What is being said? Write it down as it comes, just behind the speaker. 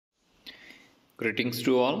Greetings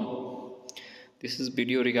to all. This is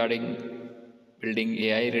video regarding building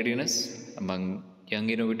AI readiness among young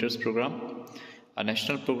innovators program, a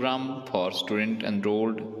national program for students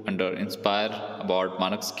enrolled under Inspire Award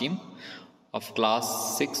MANAK scheme of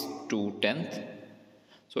class 6 to 10th.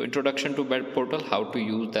 So introduction to web portal, how to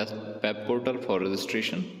use that web portal for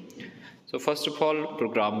registration. So first of all,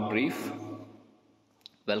 program brief.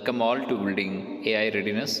 Welcome all to building AI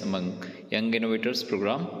readiness among young innovators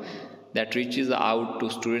program that reaches out to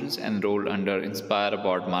students enrolled under Inspire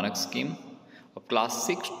Award MANAK scheme of class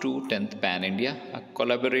 6 to 10th Pan India, a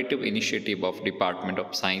collaborative initiative of Department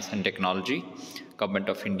of Science and Technology, Government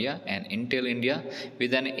of India and Intel India,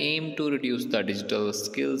 with an aim to reduce the digital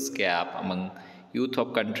skills gap among youth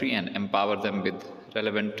of country and empower them with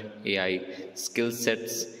relevant AI skill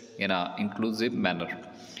sets in an inclusive manner.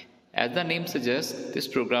 As the name suggests, this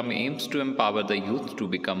program aims to empower the youth to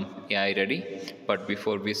become AI ready. But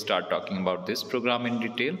before we start talking about this program in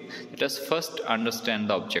detail, let us first understand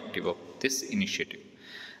the objective of this initiative.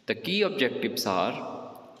 The key objectives are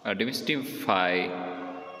demystify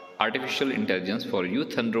artificial intelligence for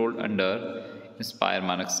youth enrolled under Inspire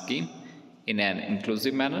MANAK scheme in an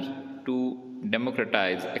inclusive manner, to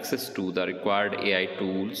democratize access to the required AI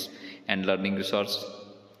tools and learning resources,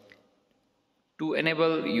 to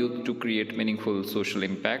enable youth to create meaningful social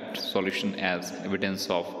impact solution as evidence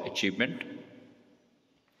of achievement.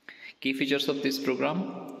 Key features of this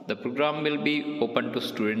program. The program will be open to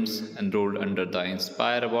students enrolled under the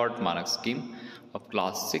Inspire Award MANAK scheme of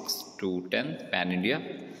class 6 to 10th Pan India.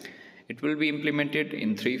 It will be implemented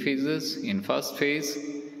in 3 phases. In first phase,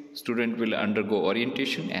 student will undergo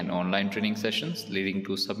orientation and online training sessions leading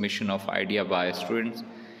to submission of idea by students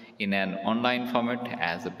in an online format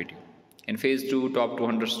as a video. In phase 2, top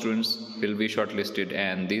 200 students will be shortlisted,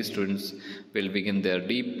 and these students will begin their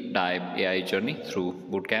deep dive AI journey through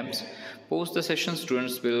boot camps. Post the session,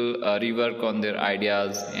 students will rework on their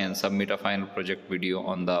ideas and submit a final project video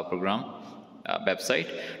on the program website.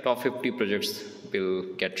 Top 50 projects will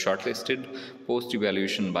get shortlisted, post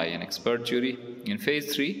evaluation by an expert jury. In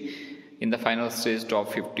phase 3, in the final stage,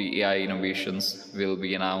 top 50 AI innovations will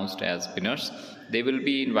be announced as winners. They will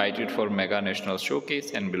be invited for mega national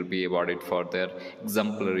showcase and will be awarded for their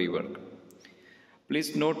exemplary work.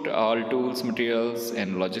 Please note, all tools, materials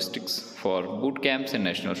and logistics for boot camps and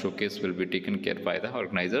national showcase will be taken care by the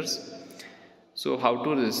organizers. So how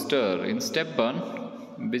to register? In step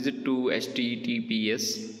 1, visit to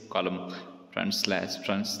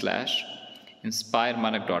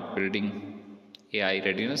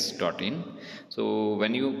https://inspiremanak.buildingaireadiness.in. So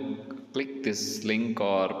when you click this link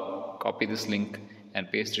or copy this link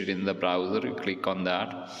and paste it in the browser, you click on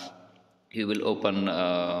that, you will open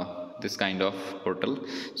this kind of portal.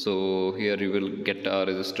 So here you will get a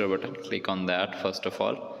register button, click on that first of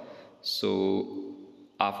all. So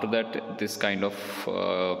after that, this kind of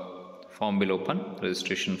form will open,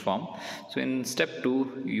 registration form. So in step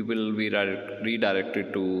 2, you will be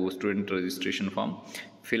redirected to student registration form.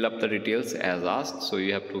 Fill up the details as asked. So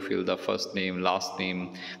you have to fill the first name, last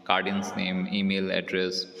name, guardian's name, email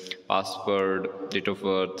address, password, date of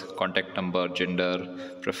birth, contact number, gender,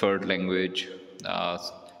 preferred language,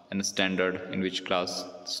 and standard, in which class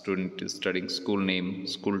student is studying, school name,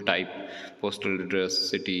 school type, postal address,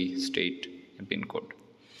 city, state and pin code.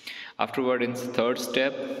 Afterward, in the third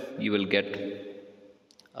step, you will get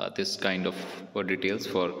this kind of details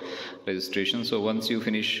for registration. So once you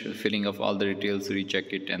finish filling up all the details,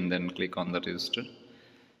 recheck it and then click on the register.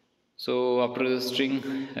 So after registering,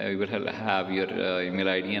 you will have your email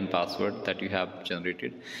ID and password that you have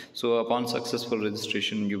generated. So upon successful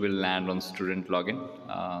registration, you will land on student login.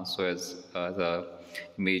 So as the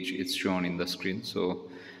image is shown in the screen. So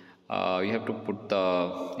you have to put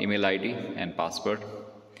the email ID and password,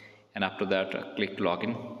 and after that click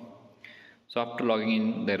login. So after logging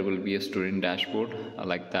in, there will be a student dashboard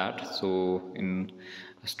like that. So in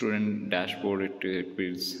a student dashboard, it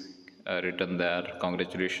is written there,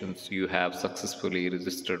 congratulations, you have successfully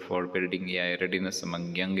registered for building AI readiness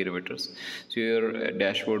among young innovators. So your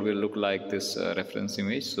dashboard will look like this reference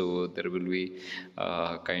image. So there will be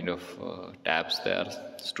kind of tabs there: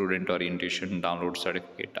 student orientation, download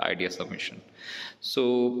certificate, idea submission. So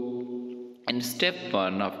in step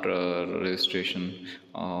 1, after registration,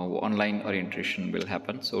 online orientation will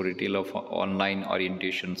happen. So detail of online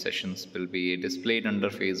orientation sessions will be displayed under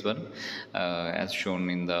phase 1 as shown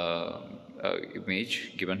in the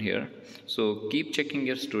image given here. So keep checking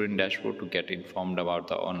your student dashboard to get informed about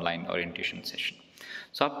the online orientation session.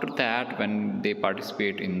 So after that, when they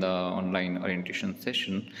participate in the online orientation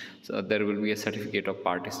session, so there will be a certificate of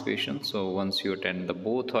participation. So once you attend the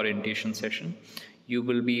both orientation session, you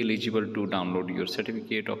will be eligible to download your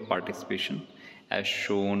certificate of participation as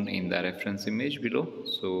shown in the reference image below.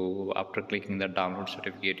 So after clicking the download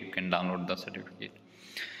certificate, you can download the certificate.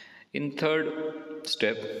 In third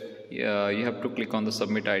step, you have to click on the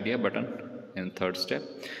submit idea button in third step.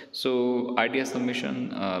 So idea submission,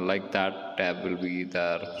 like that tab will be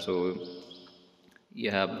there. So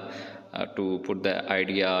you have to put the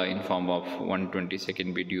idea in form of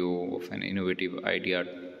 120-second video of an innovative idea,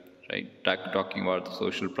 right, talking about the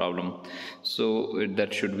social problem. So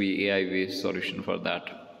that should be AI based solution for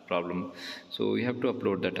that problem. So you have to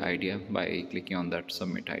upload that idea by clicking on that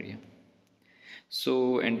submit idea.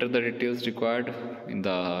 So enter the details required in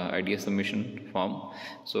the idea submission form.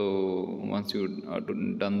 So once you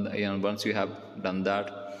once you have done that,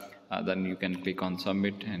 then you can click on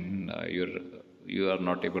submit, and you are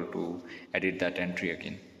not able to edit that entry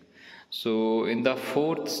again. So in the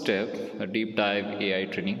fourth step, a deep dive AI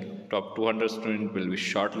training, top 200 students will be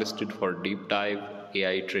shortlisted for deep dive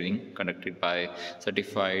AI training conducted by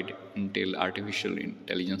certified Intel artificial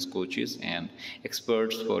intelligence coaches and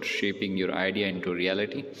experts for shaping your idea into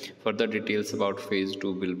reality. Further details about phase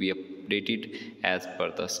 2 will be updated as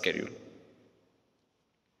per the schedule.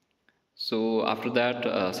 So after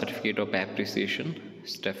that, certificate of appreciation.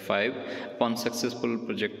 Step 5, upon successful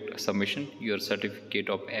project submission, your certificate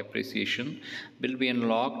of appreciation will be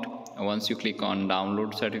unlocked. Once you click on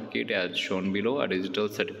download certificate as shown below, a digital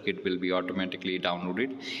certificate will be automatically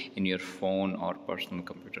downloaded in your phone or personal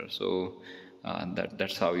computer. So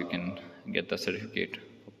that's how you can get the certificate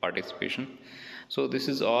of participation. So this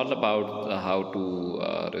is all about how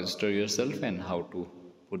to register yourself and how to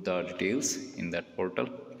put the details in that portal.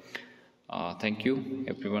 Thank you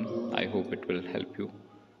everyone. I hope it will help you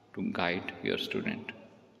to guide your student.